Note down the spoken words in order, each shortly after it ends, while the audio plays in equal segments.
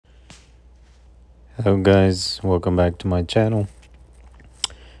Hello guys, welcome back to my channel.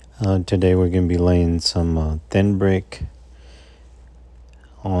 Today we're going to be laying some thin brick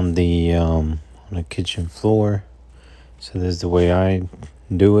on the kitchen floor. So this is the way I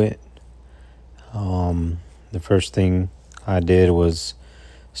do it. The first thing I did was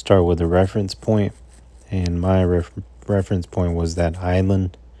start with a reference point, and my reference point was that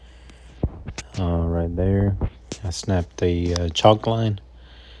island right there. I snapped the chalk line.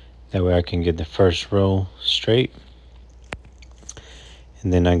 That way I can get the first row straight.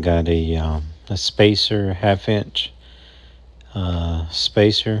 And then I got a spacer, 1/2 inch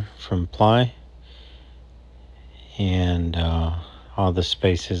spacer from ply, and all the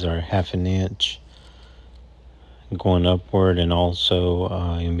spaces are 1/2 inch going upward and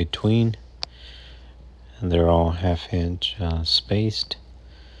also in between, and they're all 1/2 inch spaced.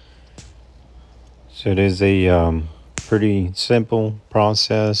 So it is a pretty simple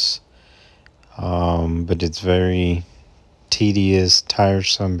process, but it's very tedious,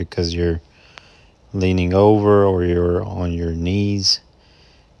 tiresome, because you're leaning over or you're on your knees.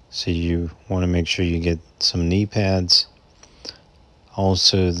 So you want to make sure you get some knee pads.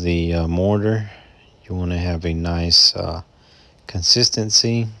 Also the mortar, you want to have a nice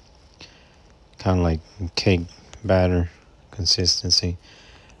consistency, kind of like cake batter consistency.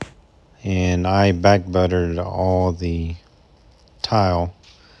 And I back buttered all the tile,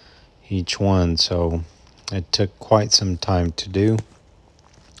 each one, so it took quite some time to do.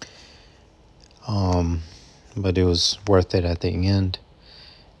 But it was worth it at the end,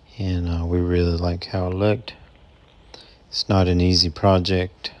 and we really like how it looked. It's not an easy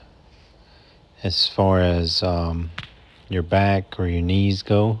project as far as your back or your knees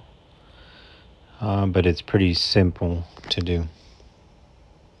go, but it's pretty simple to do.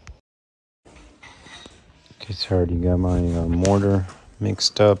 Okay, so I already got my mortar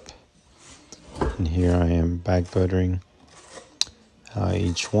mixed up, and here I am back buttering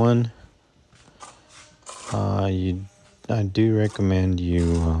each one. I do recommend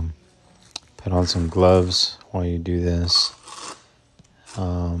you put on some gloves while you do this.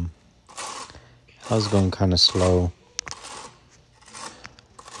 I was going kind of slow,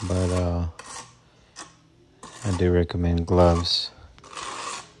 but I do recommend gloves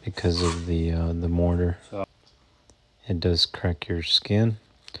because of the mortar. It does crack your skin.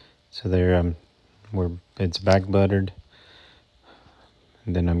 So there, it's back buttered,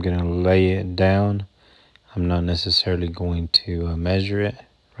 and then I'm gonna lay it down. I'm not necessarily going to measure it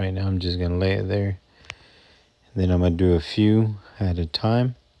right now. I'm just gonna lay it there, and then I'm gonna do a few at a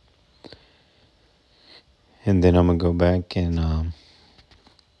time, and then I'm gonna go back and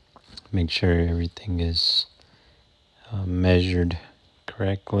make sure everything is measured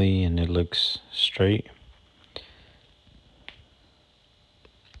correctly and it looks straight.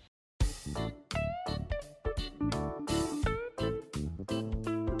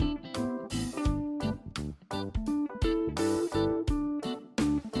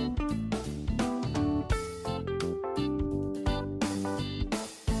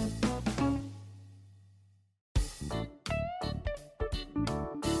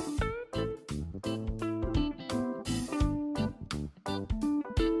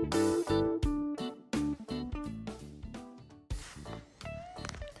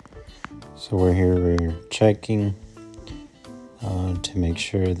 So we're checking to make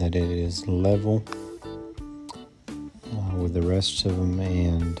sure that it is level with the rest of them,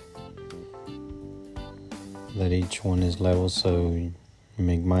 and that each one is level, so you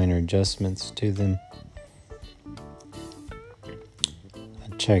make minor adjustments to them. I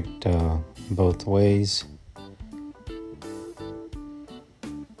checked both ways.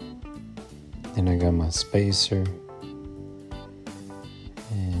 Then I got my spacer,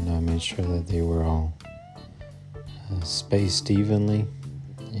 and I made sure that they were all spaced evenly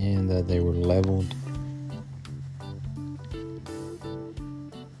and that they were leveled.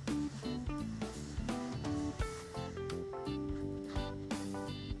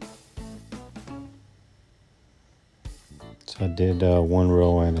 So I did one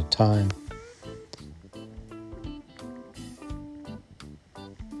row at a time.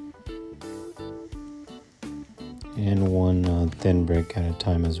 And one thin brick at a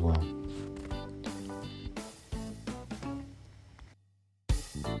time as well.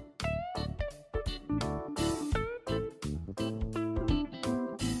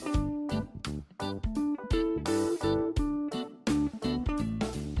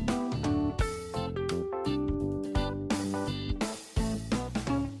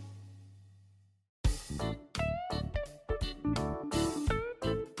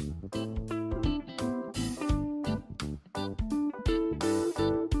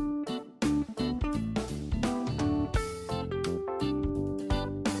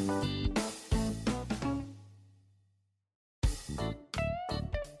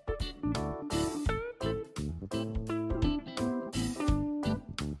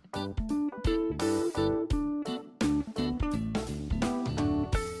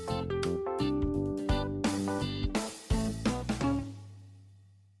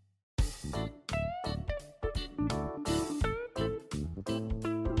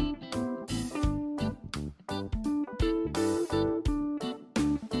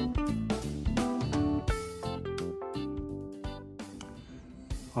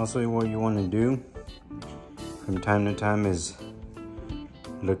 Also, what you want to do from time to time is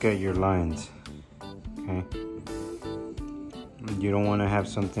look at your lines, okay? You don't want to have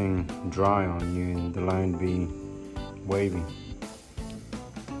something dry on you and the line be wavy.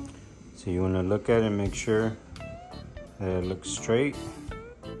 So you want to look at it and make sure that it looks straight.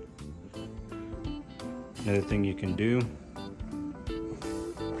 Another thing you can do,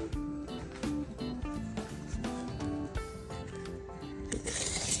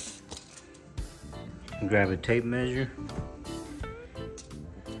 grab a tape measure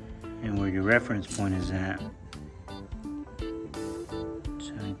and where your reference point is at,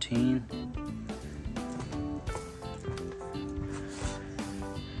 17.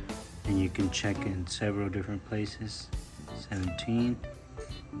 And you can check in several different places. 17.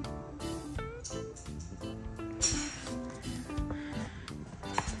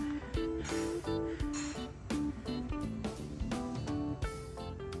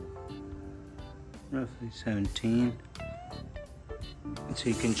 Roughly 17. So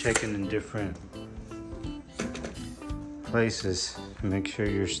you can check it in different places and make sure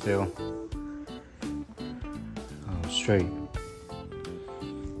you're still straight.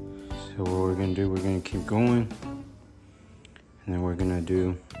 So what we're gonna do, we're gonna keep going, and then we're gonna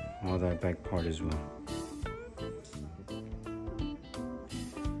do all that back part as well.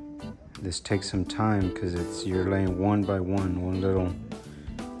 This takes some time because you're laying one by one little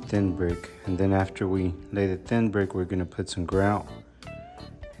thin brick, and then after we lay the thin brick, we're gonna put some grout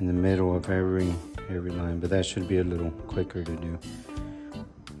in the middle of every line, but that should be a little quicker to do.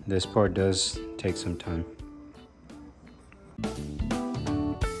 This part does take some time.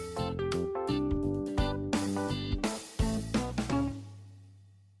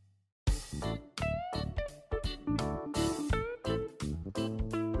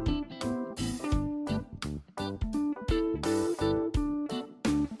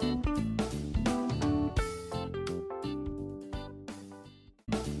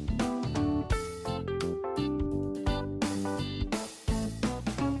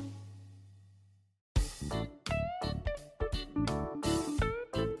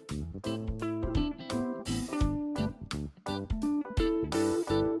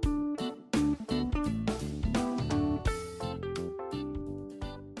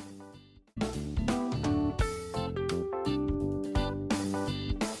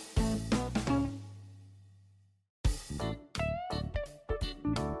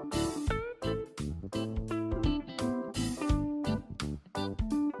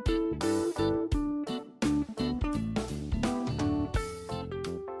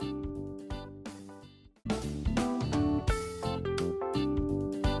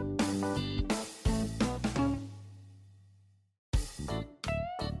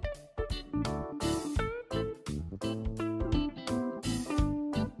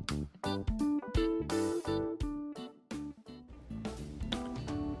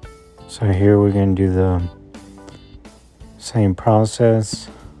 So here we're going to do the same process.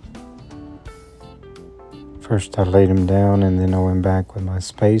 First I laid them down, and then I went back with my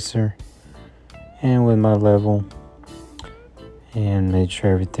spacer and with my level and made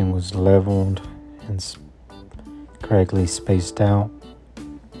sure everything was leveled and correctly spaced out.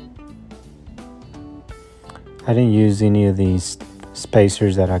 I didn't use any of these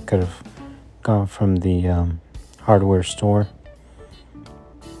spacers that I could have got from the hardware store.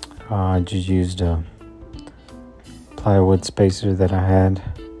 I just used a plywood spacer that I had.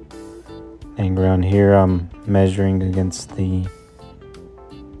 And around here I'm measuring against the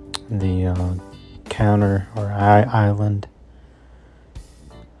counter or island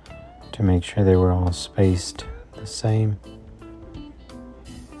to make sure they were all spaced the same.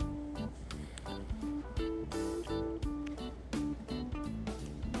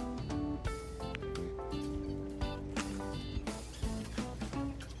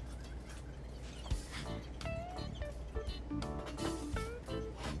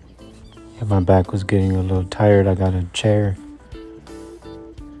 If my back was getting a little tired, I got a chair.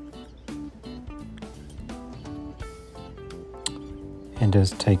 And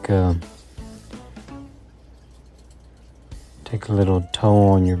just take a little toll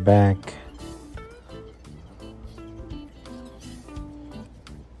on your back.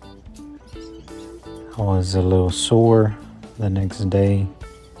 I was a little sore the next day,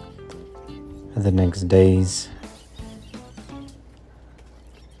 or the next days.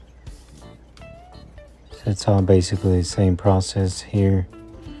 So it's all basically the same process here.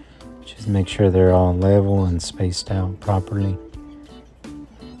 Just make sure they're all level and spaced out properly.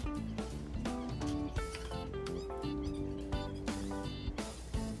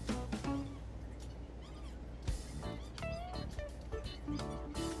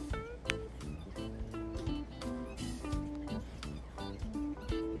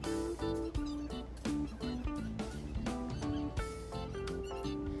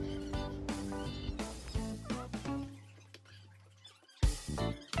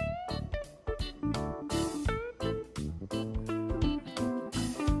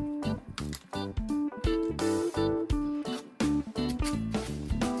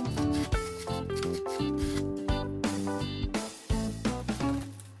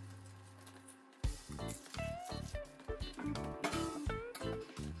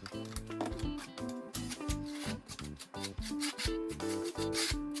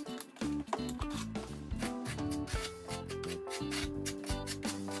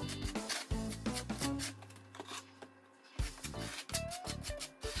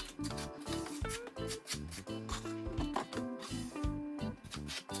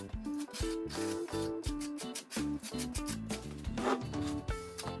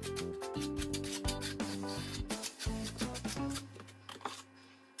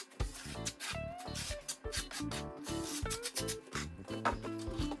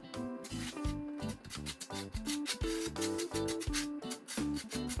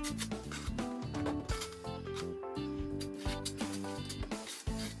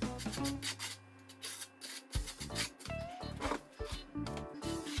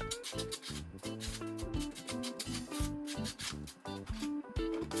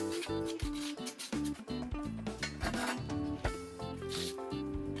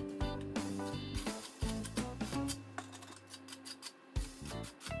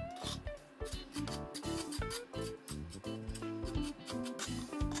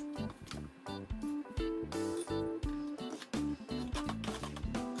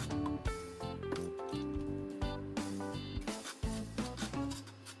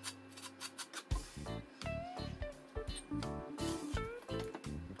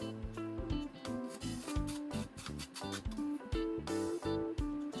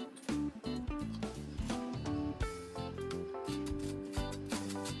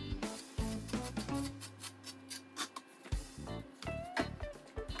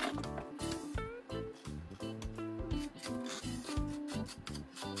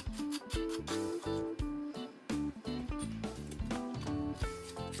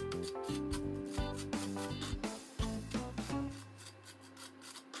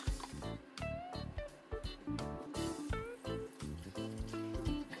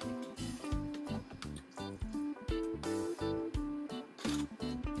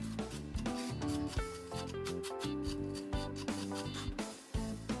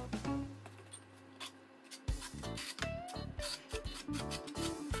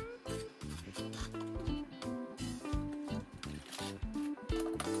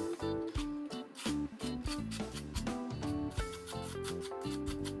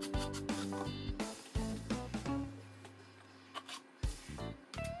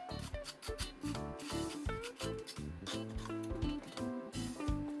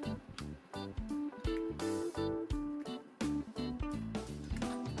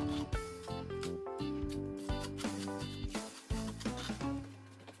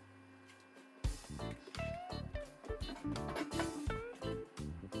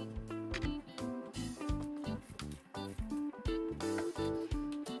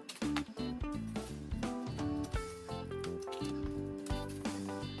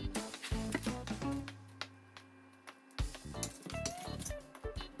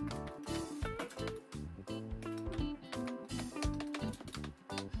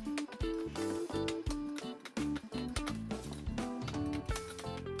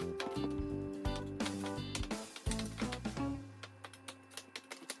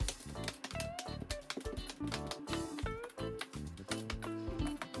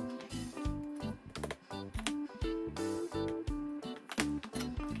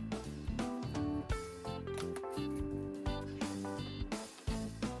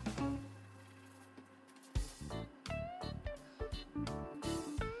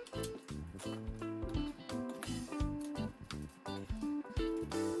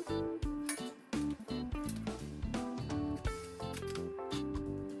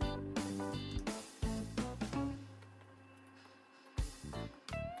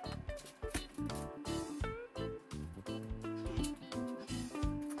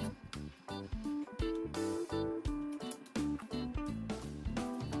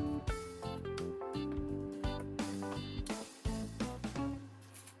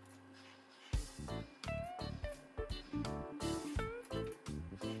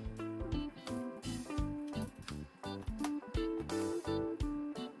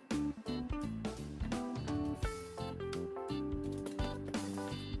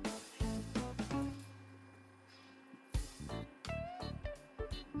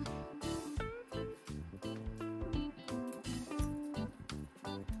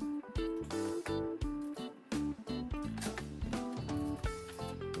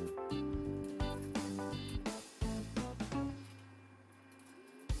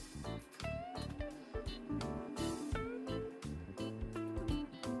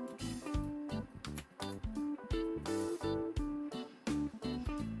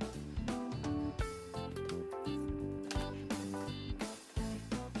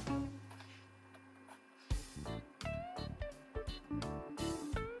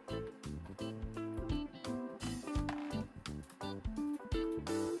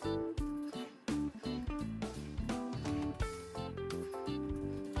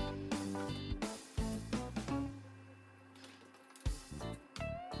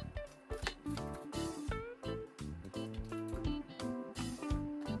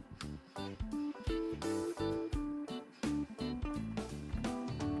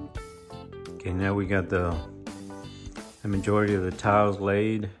 Okay, now we got the majority of the tiles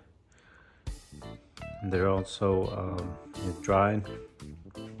laid. They're also dried.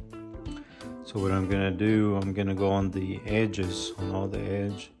 So what I'm gonna do, I'm gonna go on the edges, on all the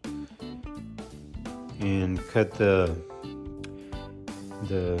edge, and cut the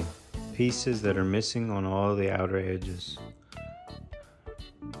pieces that are missing on all the outer edges.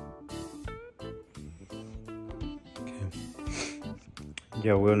 Okay.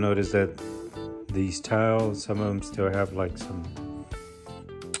 Yeah, we'll notice that these tiles, some of them still have like some,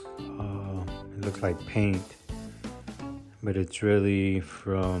 it looks like paint, but it's really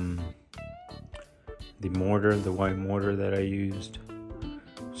from the mortar, the white mortar that I used.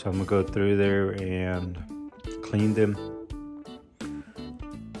 So I'm gonna go through there and clean them.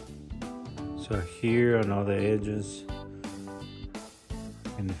 So here on all the edges,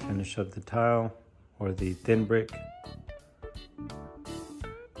 I'm gonna finish up the tile or the thin brick.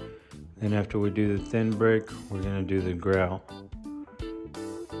 Then after we do the thin brick, we're gonna do the grout.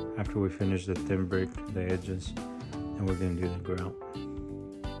 After we finish the thin brick, the edges, then we're gonna do the grout.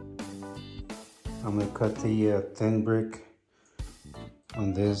 I'm gonna cut the thin brick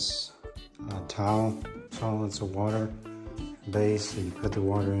on this towel. It's a water base, so you put the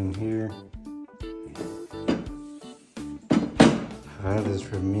water in here. I've had this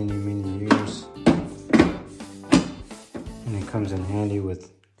for many years, and it comes in handy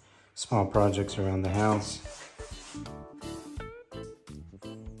with small projects around the house.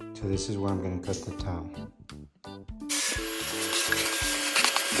 So this is where I'm going to cut the towel.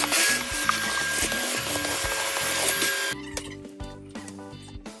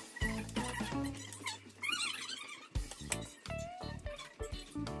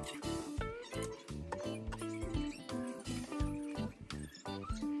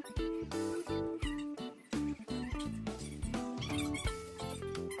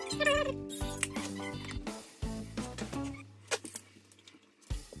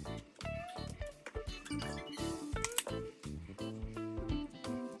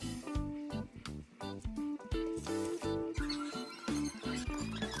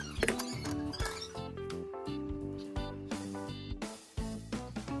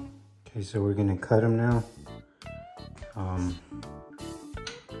 Okay, so we're gonna cut them now. And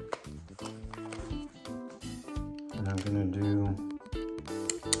I'm gonna do,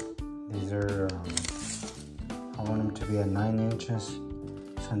 these are, I want them to be at 9 inches.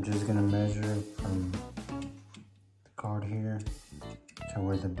 So I'm just gonna measure from the card here to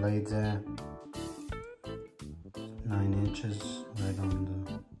where the blade's at. 9 inches right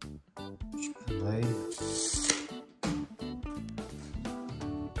on the blade.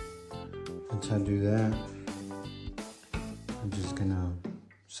 Once I do that, I'm just gonna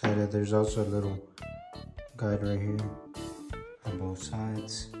set it. There's also a little guide right here on both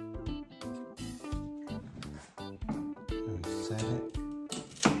sides. And set it.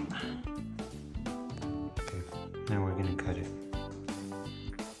 Okay, now we're gonna cut it.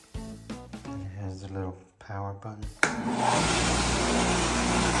 And it has the little power button.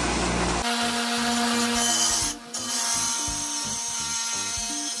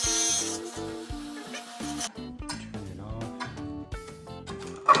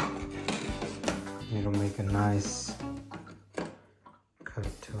 It'll make a nice cut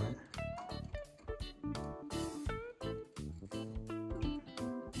to it.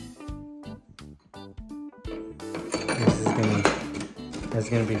 That's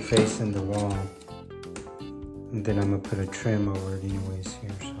gonna be facing the wall. And then I'm gonna put a trim over it anyways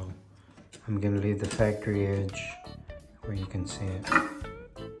here. So I'm gonna leave the factory edge where you can see it.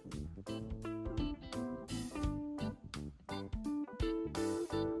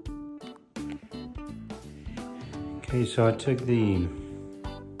 Okay, so I took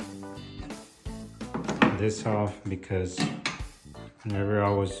this off because whenever I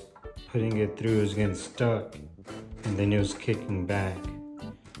was putting it through, it was getting stuck and then it was kicking back.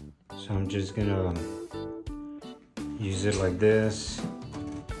 So I'm just gonna use it like this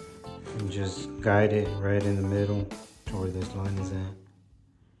and just guide it right in the middle to where this line is at.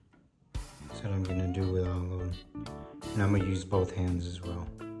 That's what I'm gonna do with all of them. And I'm gonna use both hands as well.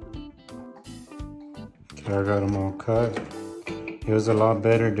 Okay, I got them all cut. It was a lot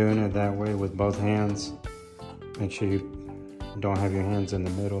better doing it that way with both hands. Make sure you don't have your hands in the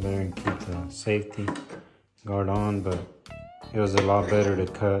middle there and keep the safety guard on, but it was a lot better to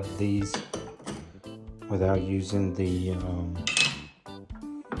cut these without using the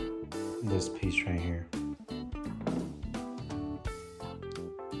this piece right here.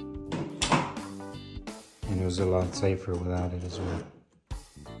 And it was a lot safer without it as well.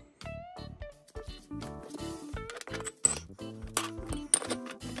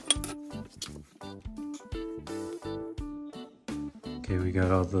 Okay, we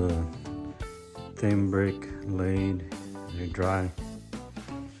got all the thin brick laid. They're dry.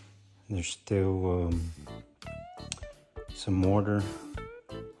 There's still some mortar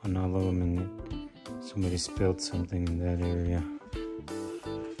on all of them, and somebody spilled something in that area.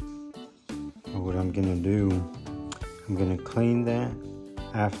 But what I'm gonna do, I'm gonna clean that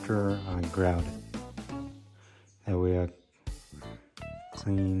after I grout it. That way I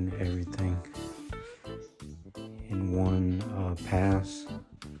clean everything in one pass.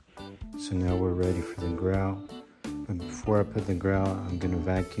 So now we're ready for the grout. But before I put the grout, I'm gonna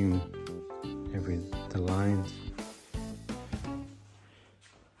vacuum the lines.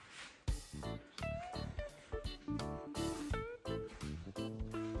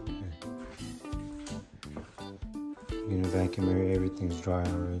 I'm gonna vacuum everything's dry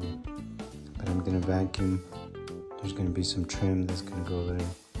already. But I'm gonna vacuum. There's gonna be some trim that's gonna go there.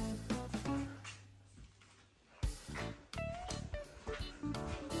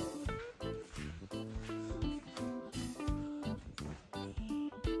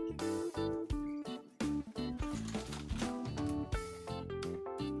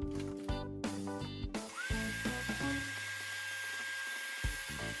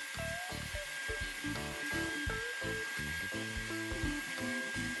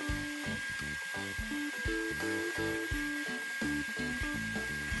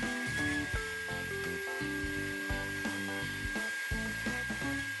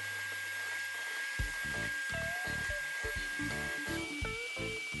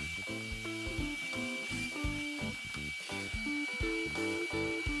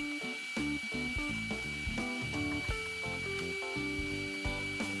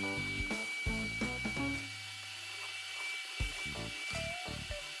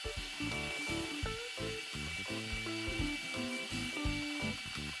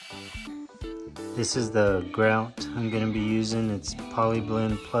 This is the grout I'm going to be using. It's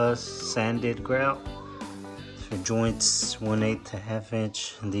Polyblend Plus sanded grout for joints 1/8 to 1/2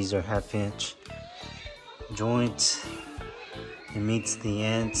 inch, and these are 1/2 inch joints. It meets the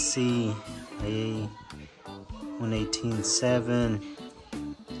ANSI A118.7,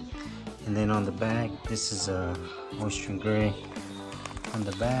 and then on the back, this is a moisture gray on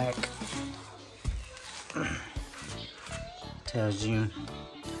the back. Tells you,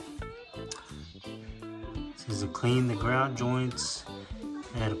 it says to clean the grout joints,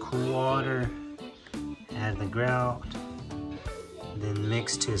 add cool water, add the grout, then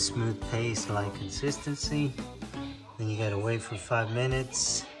mix to a smooth paste-like consistency. Then you gotta wait for 5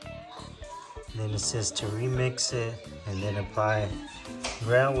 minutes. Then it says to remix it and then apply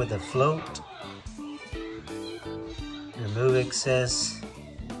grout with a float. Remove excess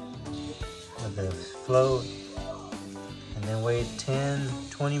with the float. And then wait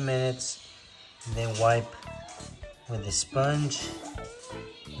 10-20 minutes, and then wipe with a sponge.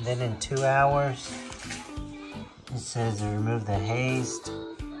 And then in 2 hours, it says to remove the haste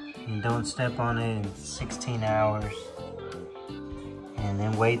and don't step on it in 16 hours. And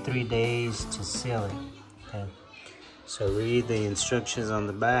then wait 3 days to seal it. Okay. So read the instructions on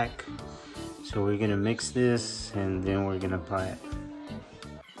the back. So we're gonna mix this and then we're gonna apply it.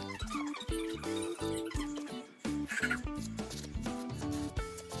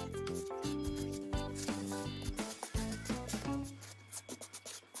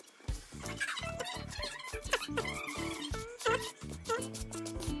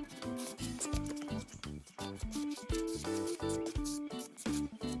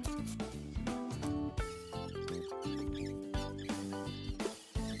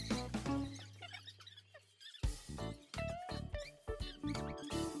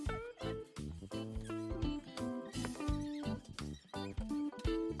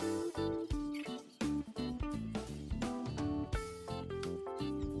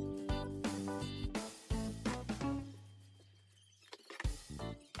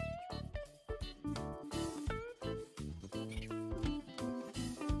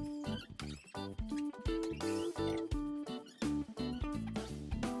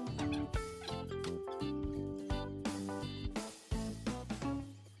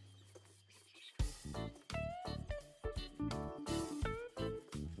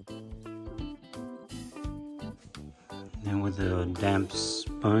 Then with a damp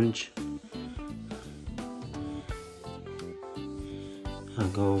sponge, I'll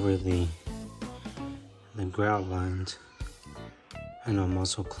go over the grout lines, and I'm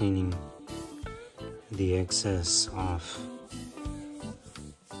also cleaning the excess off.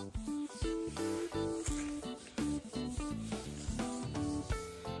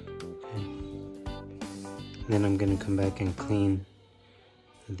 Okay. Then I'm gonna come back and clean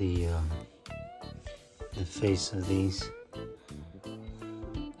the face of these.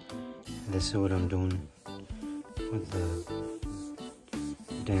 This is what I'm doing with the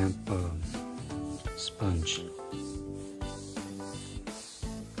damp sponge.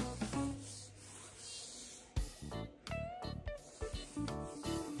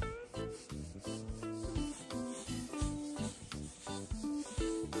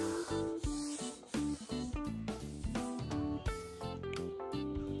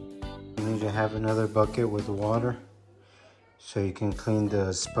 You need to have another bucket with water so you can clean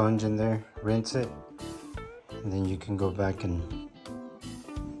the sponge in there, rinse it, and then you can go back and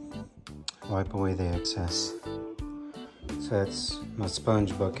wipe away the excess. So that's my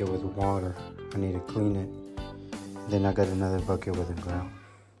sponge bucket with water. I need to clean it. Then I got another bucket with a grout.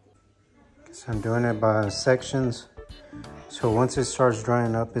 So I'm doing it by sections. So once it starts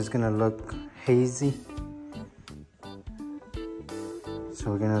drying up, it's gonna look hazy.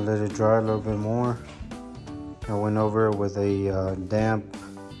 So we're gonna let it dry a little bit more. I went over it with a damp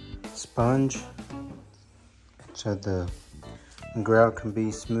sponge so the grout can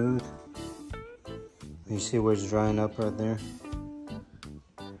be smooth. You see where it's drying up right there?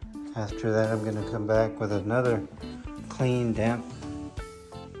 After that, I'm gonna come back with another clean, damp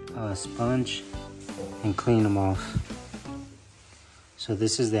sponge and clean them off. So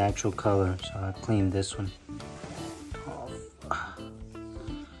this is the actual color, so I cleaned this one off.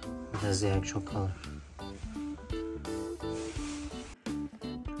 That's the actual color.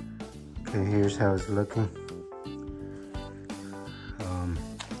 Okay, here's how it's looking.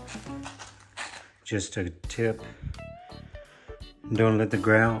 Just a tip, don't let the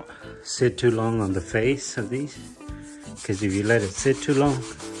grout sit too long on the face of these, because if you let it sit too long,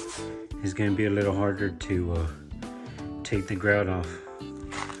 it's going to be a little harder to take the grout off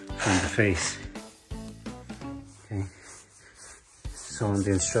from the face. Okay, So on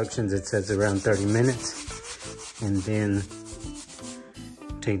the instructions, it says around 30 minutes. And then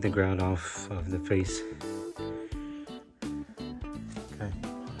take the grout off of the face. Okay.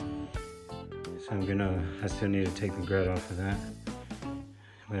 So I still need to take the grout off of that.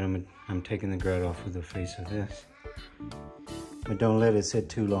 But I'm taking the grout off of the face of this. But don't let it sit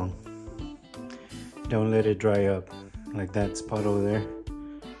too long. Don't let it dry up like that spot over there.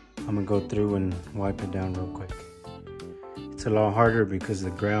 I'm gonna go through and wipe it down real quick. It's a lot harder because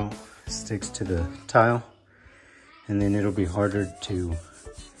the grout sticks to the tile, and then it'll be harder to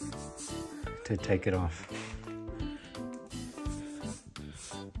take it off.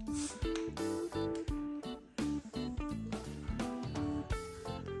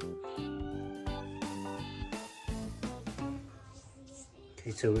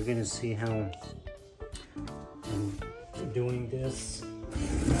 Okay, so we're gonna see how I'm doing this.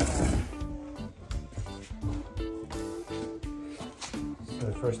 So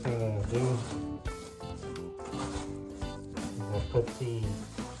the first thing I'm gonna do is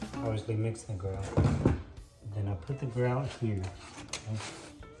obviously mix the grout. Then I put the grout here, okay?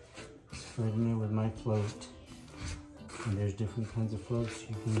 Spreading it with my float. And there's different kinds of floats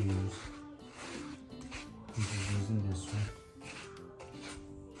you can use. I'm just using this one.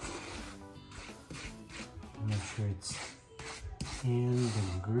 Make sure it's in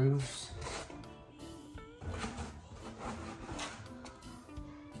the grooves.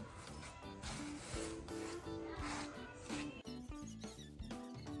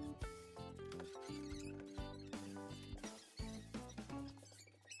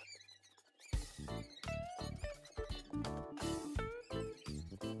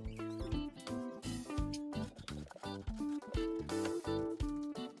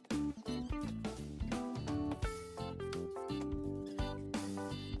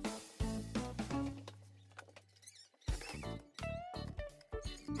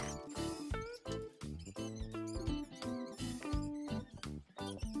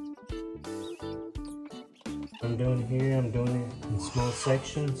 I'm doing here, I'm doing it in small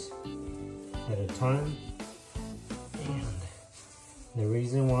sections at a time. And the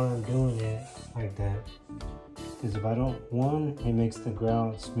reason why I'm doing it like that is because if I don't, one, it makes the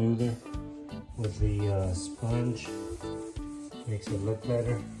grout smoother with the sponge, makes it look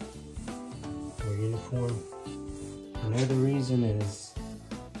better, more uniform. Another reason is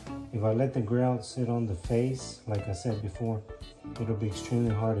if I let the grout sit on the face, like I said before, it'll be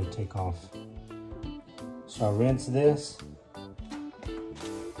extremely hard to take off. So I rinse this.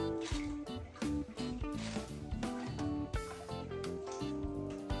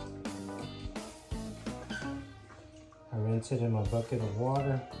 I rinse it in my bucket of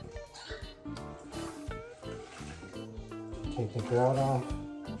water. Take the grout off.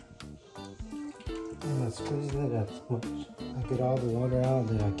 And I squeeze it as much. I get all the water out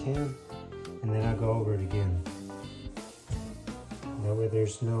that I can. And then I go over it again. That way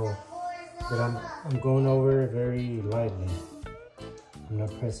there's no... But I'm going over it very lightly. I'm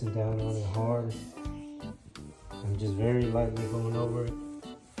not pressing down on it hard. I'm just very lightly going over it.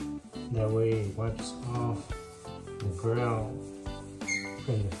 That way it wipes off the grout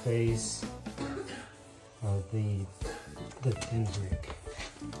from the face of the pinprick.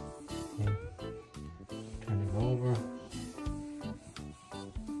 Okay. Turn it over.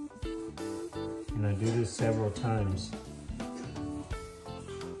 And I do this several times.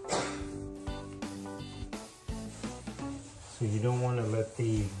 So you don't want to let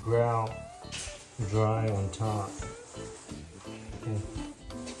the grout dry on top. Okay.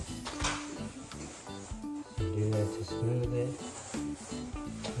 So do that to smooth it.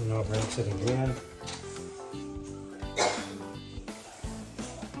 And I'll rinse it again.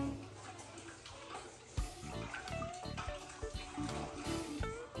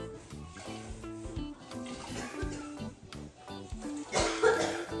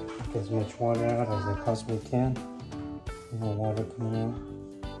 Get as much water out as I possibly can. More water coming out,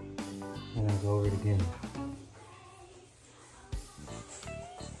 and I'll go over it again.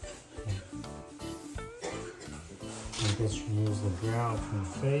 Okay. And this removes the grout from the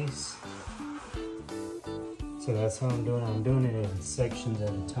face. So that's how I'm doing it. I'm doing it in sections at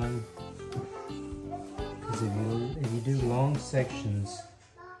a time. Because if you do long sections,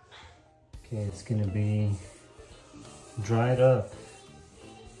 okay, it's gonna be dried up.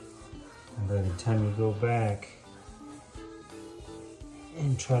 And by the time you go back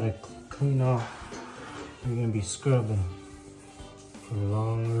and try to clean off, you're gonna be scrubbing for a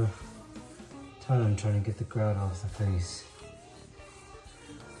longer time trying to get the grout off the face.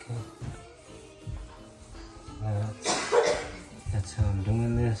 Okay, that's how I'm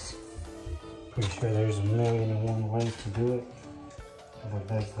doing this. Pretty sure there's a million and one ways to do it. But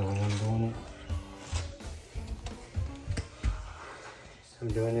that's the way I'm doing it. I'm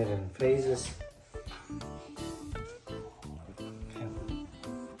doing it in phases. Okay.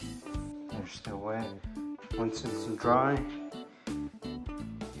 They're still wet. Once it's dry,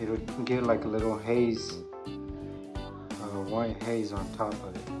 it'll get like a little haze, white haze on top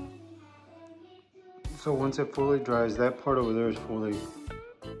of it. So once it fully dries, that part over there is fully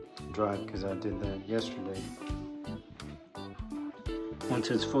dried because I did that yesterday.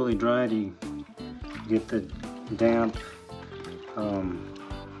 Once it's fully dried, you get the damp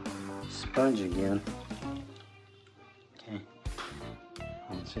sponge again. Okay.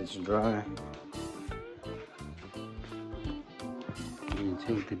 Once it's dry, you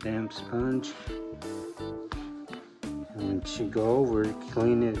take the damp sponge, and once you go over it,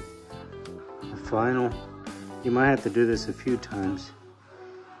 clean it. The final, you might have to do this a few times.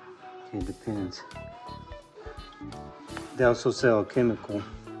 Okay, it depends. They also sell a chemical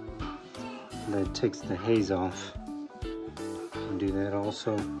that takes the haze off. You do that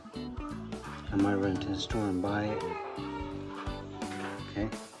also. I might run to the store and buy it. Okay.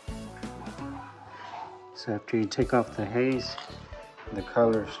 So after you take off the haze, the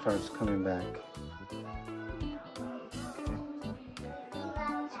color starts coming back. Okay.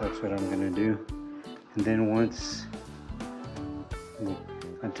 So that's what I'm gonna do. And then once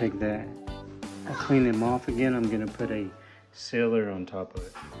I take that, I clean them off again, I'm gonna put a sealer on top of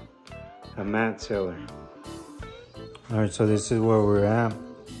it. A matte sealer. Alright, so this is where we're at.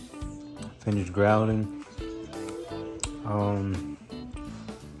 Finished grouting.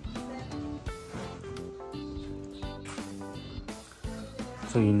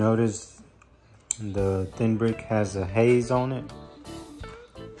 So you notice the thin brick has a haze on it.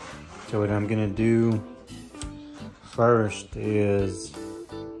 So what I'm gonna do first is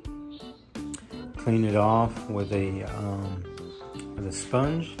clean it off with a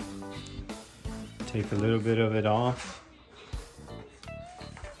sponge. Take a little bit of it off.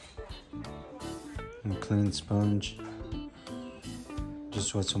 And clean sponge,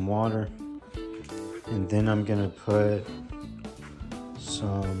 just with some water. And then I'm gonna put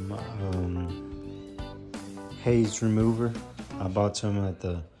some haze remover. I bought some at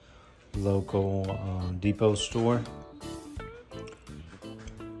the local depot store.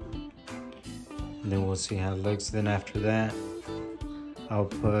 And then we'll see how it looks. Then after that, I'll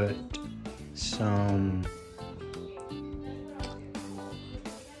put some,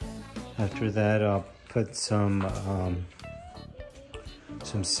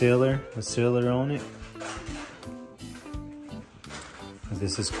 a sealer on it.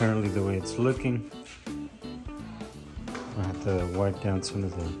 This is currently the way it's looking. I have to wipe down some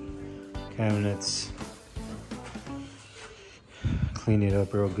of the cabinets, clean it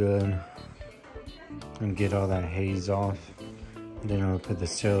up real good, and get all that haze off. And then I'll put the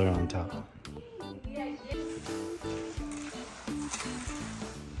sealer on top.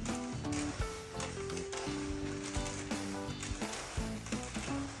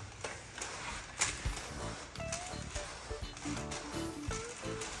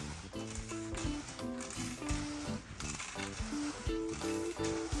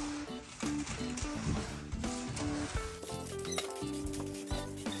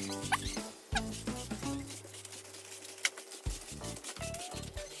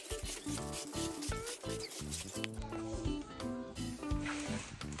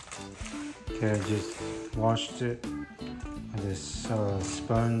 Okay, I just washed it with this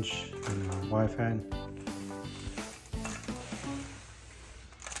sponge and my wife had.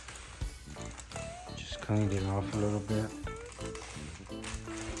 Just cleaned it off a little bit.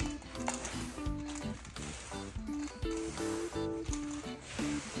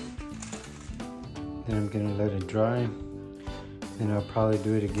 Then I'm gonna let it dry. Then I'll probably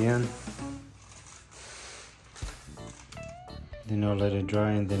do it again. Then I'll let it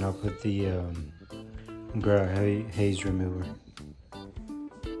dry, and then I'll put the grout haze remover.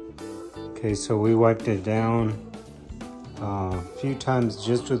 Okay, so we wiped it down a few times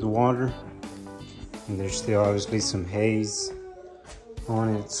just with water, and there's still obviously some haze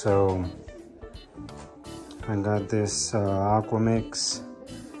on it. So I got this Aquamix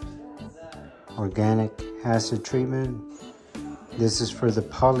organic acid treatment. This is for the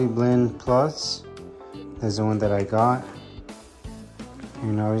Polyblend Plus. That's the one that I got.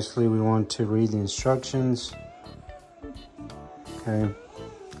 And obviously we want to read the instructions. Okay.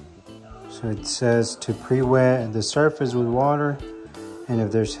 So it says to pre-wet the surface with water, and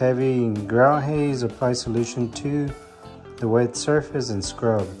if there's heavy grout haze, apply solution to the wet surface and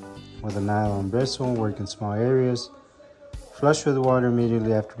scrub with a nylon bristle. Work in small areas. Flush with water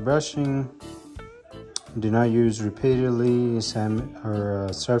immediately after brushing. Do not use repeatedly,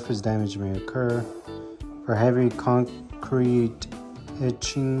 surface damage may occur. For heavy concrete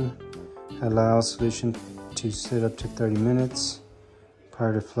etching, allow solution to sit up to 30 minutes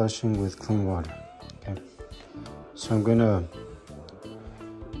prior to flushing with clean water. Okay, so I'm gonna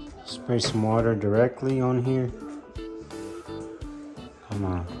spray some water directly on here. I'm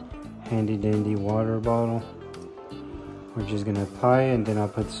a handy dandy water bottle. We're just gonna apply it, and then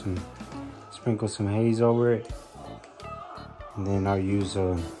I'll sprinkle some haze over it, and then I'll use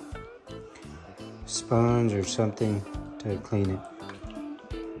a sponge or something to clean it.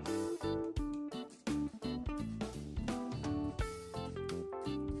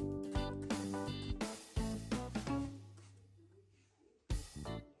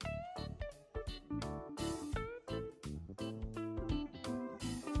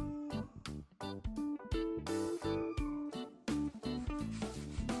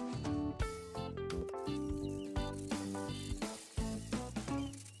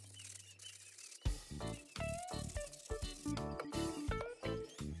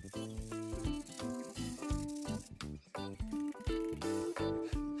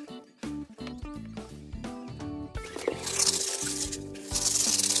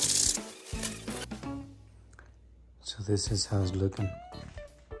 So this is how it's looking.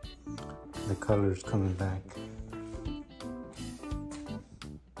 The color's coming back.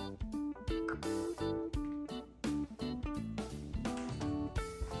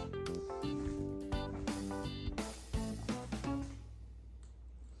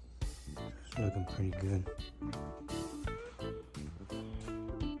 It's looking pretty good.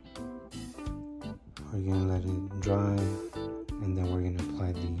 We're gonna let it dry, and then we're gonna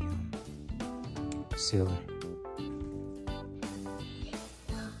apply the sealer.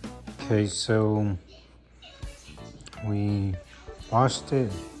 Okay, so we washed it,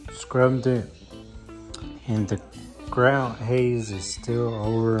 scrubbed it, and the grout haze is still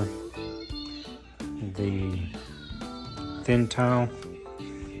over the thin tile.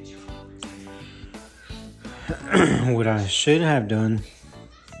 What I should have done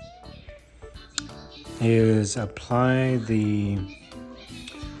is apply the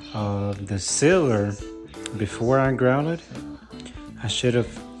sealer before I grouted it. I should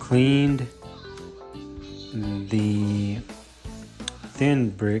have cleaned the thin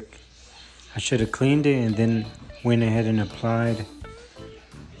brick. I should have cleaned it and then went ahead and applied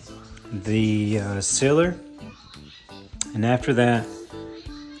the sealer. And after that,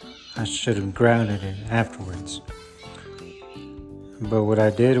 I should have grouted it afterwards. But what I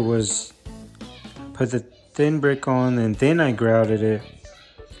did was put the thin brick on and then I grouted it.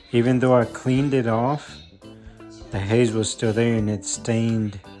 Even though I cleaned it off, the haze was still there and it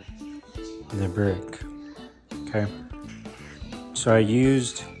stained the brick. Okay, so I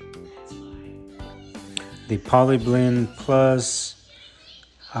used the Polyblend Plus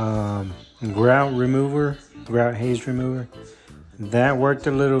grout haze remover. That worked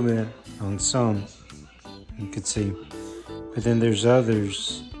a little bit on some, you could see, but then there's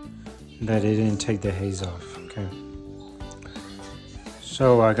others that it didn't take the haze off. Okay,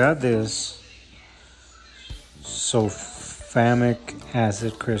 so I got this sulfamic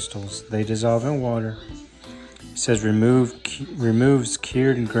acid crystals. They dissolve in water. It says removes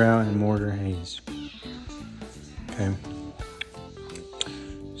cured grout and mortar haze. Okay,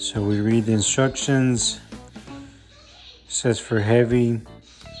 so we read the instructions. It says for heavy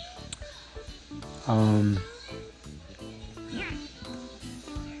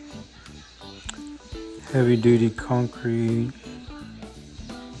duty concrete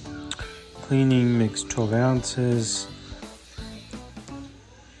cleaning, mix 12 ounces.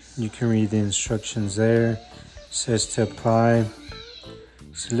 You can read the instructions there. It says to apply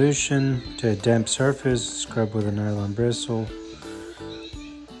solution to a damp surface, scrub with a nylon bristle.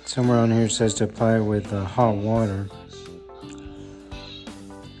 Somewhere on here it says to apply it with hot water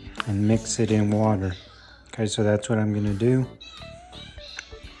and mix it in water. Okay, so that's what I'm gonna do.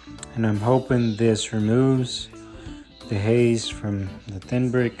 And I'm hoping this removes the haze from the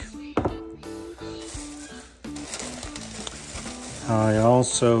thin brick. I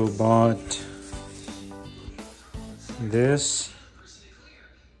also bought this.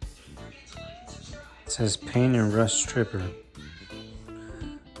 It says paint and rust stripper.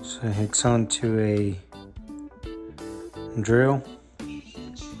 So it hooks onto a drill.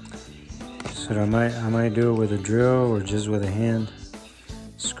 So I might do it with a drill or just with a hand.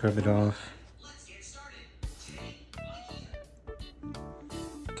 Scrub it off.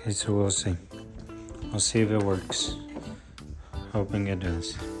 Okay, so we'll see. We'll see if it works. Hoping it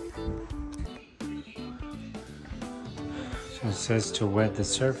does. So it says to wet the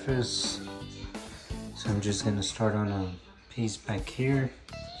surface. So I'm just gonna start on a piece back here.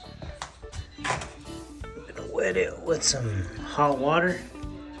 I'm gonna wet it with some hot water.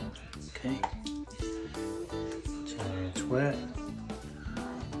 Okay. So it's wet.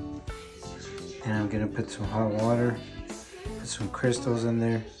 And I'm gonna put some hot water, put some crystals in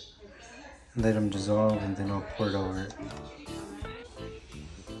there, let them dissolve, and then I'll pour it over it.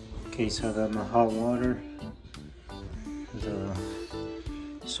 Okay, so I got my hot water, the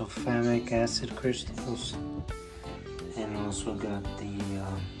sulfamic acid crystals, and also got the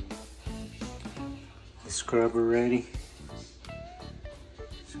scrubber ready.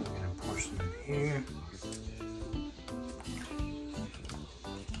 So we're gonna pour some in here.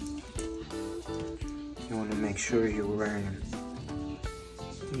 You want to make sure you're wearing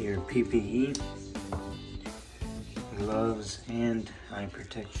your PPE, gloves, and eye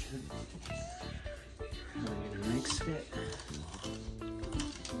protection. We're gonna mix it.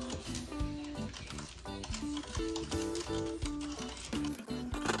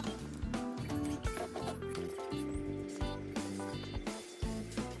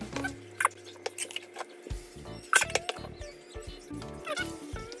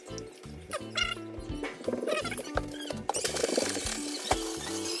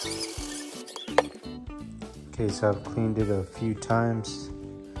 Okay, so I've cleaned it a few times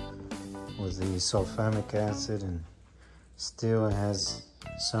with the sulfamic acid, and still it has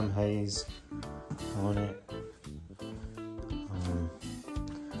some haze on it,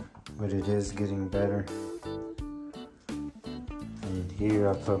 but it is getting better. And here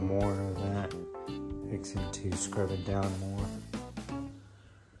I put more of that, fixing to scrub it down more.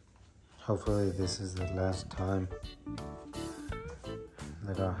 Hopefully this is the last time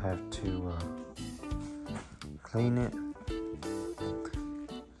that I'll have to clean it,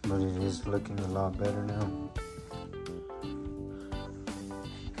 but it is looking a lot better now.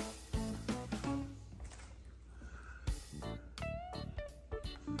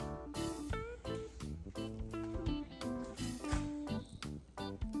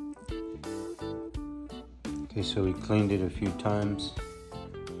 Okay, so we cleaned it a few times.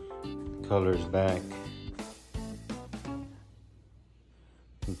 Color's back.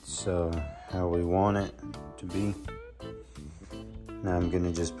 It's how we want it to be. Now I'm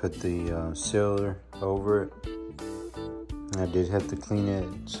gonna just put the sealer over it. I did have to clean it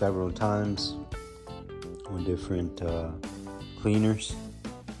several times with different cleaners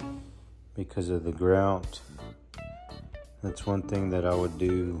because of the grout. That's one thing that I would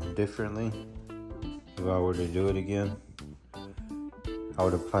do differently if I were to do it again. I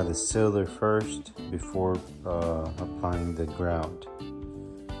would apply the sealer first before applying the grout.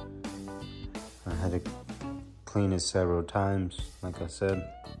 I had to clean it several times, like I said.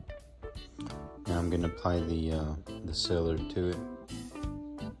 Now I'm gonna apply the sealer to it.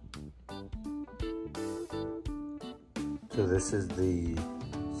 So this is the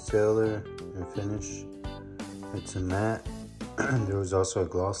sealer and finish. It's a matte. There was also a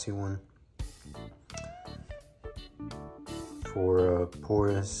glossy one for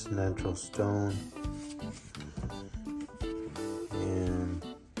porous natural stone. And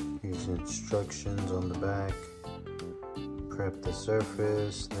here's instructions on the back. Prep the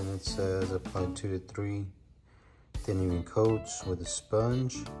surface. Then it says apply 2 to 3 thin even coats with a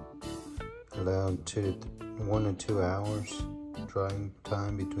sponge. Allow 1 to 2 hours drying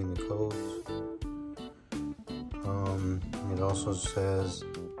time between the coats. It also says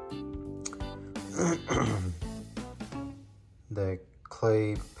that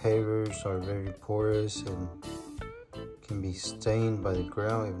clay pavers are very porous and can be stained by the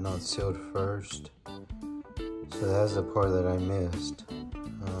grout if not sealed first. So that's the part that I missed.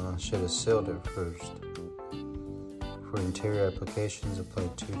 I should have sealed it first. For interior applications, apply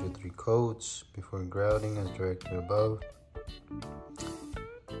 2 to 3 coats before grouting as directed above.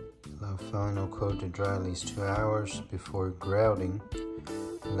 Allow final coat to dry at least 2 hours before grouting.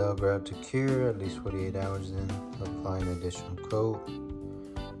 Allow grout to cure at least 48 hours, then apply an additional coat.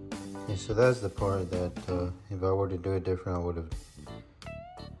 Okay, so that's the part that if I were to do it different, I would have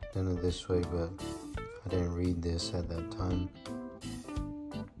done it this way, but I didn't read this at that time.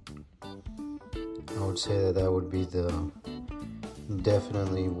 I would say that that would be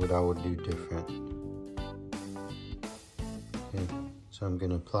definitely what I would do different. Okay, so I'm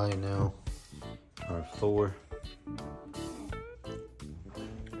gonna apply it now on our floor.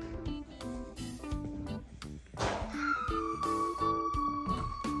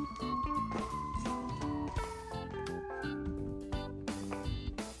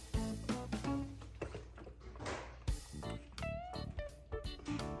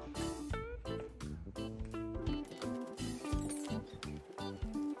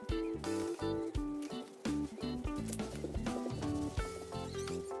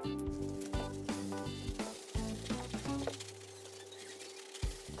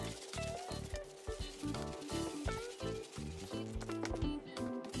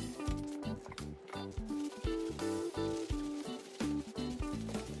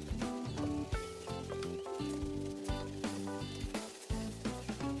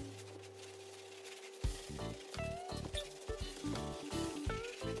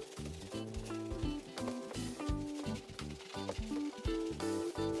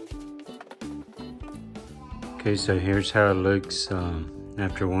 Okay, so here's how it looks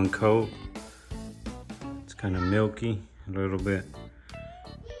after one coat. It's kind of milky a little bit,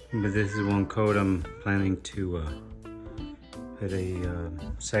 but this is one coat. I'm planning to put a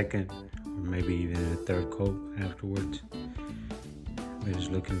second or maybe even a third coat afterwards. But it's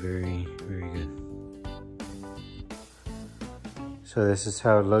looking very, very good. So this is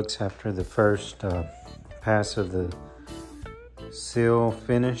how it looks after the first pass of the seal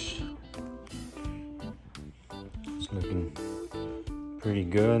finish. It's looking pretty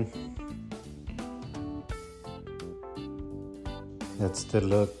good. That's the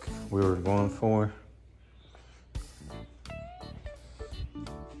look we were going for.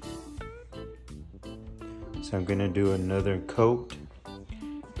 So I'm gonna do another coat.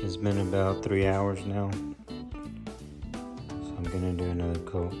 It's been about 3 hours now. So I'm gonna do another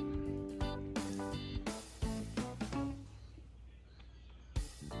coat.